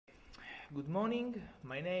Good morning,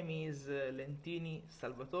 my name is Lentini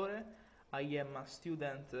Salvatore. I am a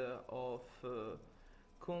student of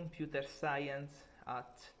computer science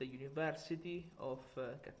at the University of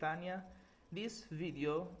Catania. This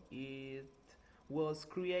video was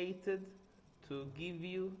created to give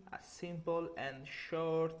you a simple and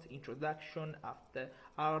short introduction of the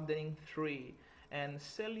Hardening 3 and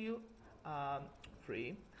sell you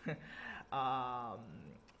free a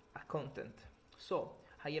content. So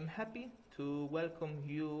I am happy to welcome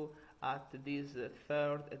you at this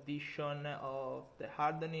third edition of the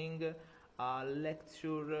Hardening, a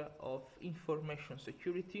lecture of information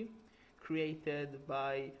security created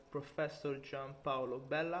by Professor Gianpaolo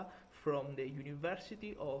Bella from the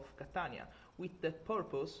University of Catania with the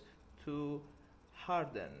purpose to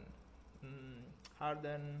harden,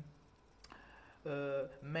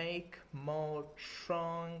 make more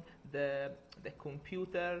strong the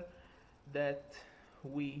computer that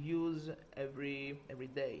we use every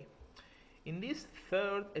day. In this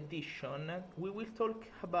third edition, we will talk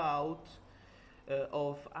about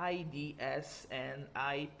of IDS and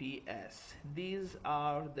IPS. These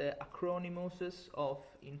are the acronyms of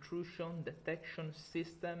Intrusion Detection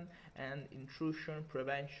System and Intrusion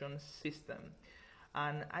Prevention System.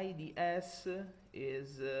 An IDS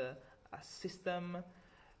is a system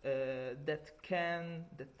that can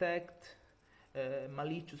detect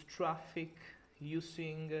malicious traffic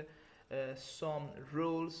using some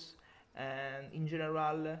rules and in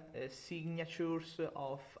general signatures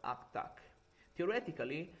of attack.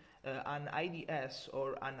 Theoretically, an IDS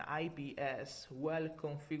or an IPS well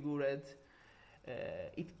configured,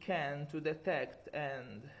 it can to detect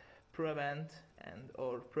and prevent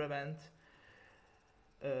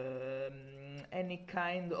any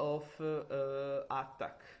kind of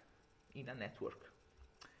attack in a network.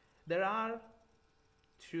 There are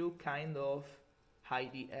two kinds of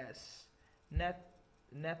IDS: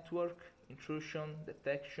 Network Intrusion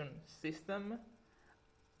Detection System,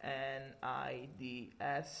 and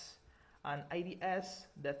IDS. An IDS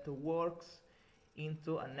that works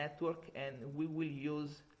into a network, and we will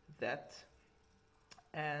use that.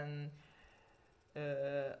 And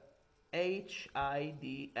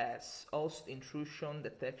HIDS, Host Intrusion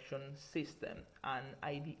Detection System, an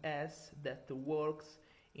IDS that works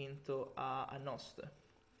into an host.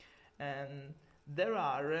 And there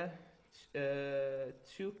are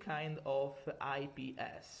two kinds of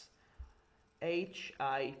IPS: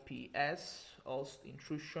 HIPS, Host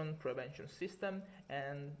Intrusion Prevention System,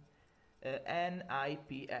 and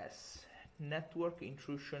NIPS, Network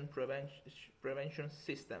Intrusion Prevention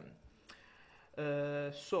System.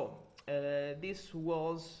 This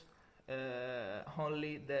was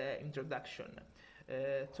only the introduction.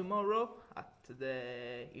 Tomorrow at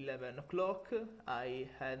the 11 o'clock I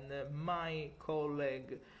had my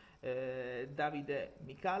colleague Davide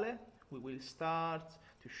Micale. We will start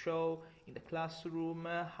to show in the classroom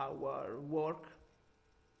our work.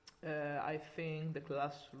 I think the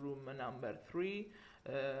classroom number 3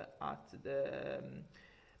 at the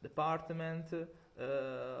department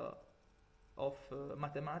of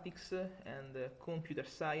mathematics and computer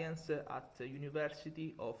science at the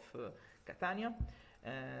University of Catania.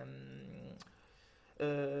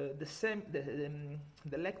 The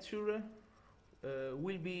lecture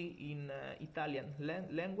will be in Italian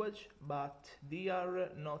language, but dear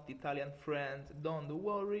not Italian friends, don't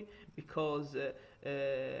worry, because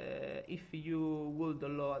if you will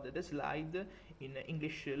download the slide in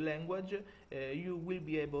English language, you will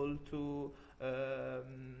be able to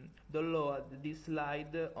download this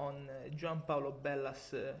slide on Gianpaolo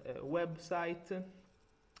Bella's website.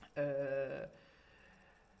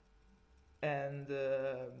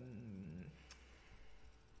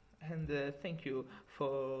 Thank you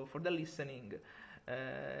for the listening.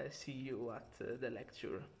 See you at the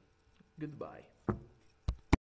lecture. Goodbye.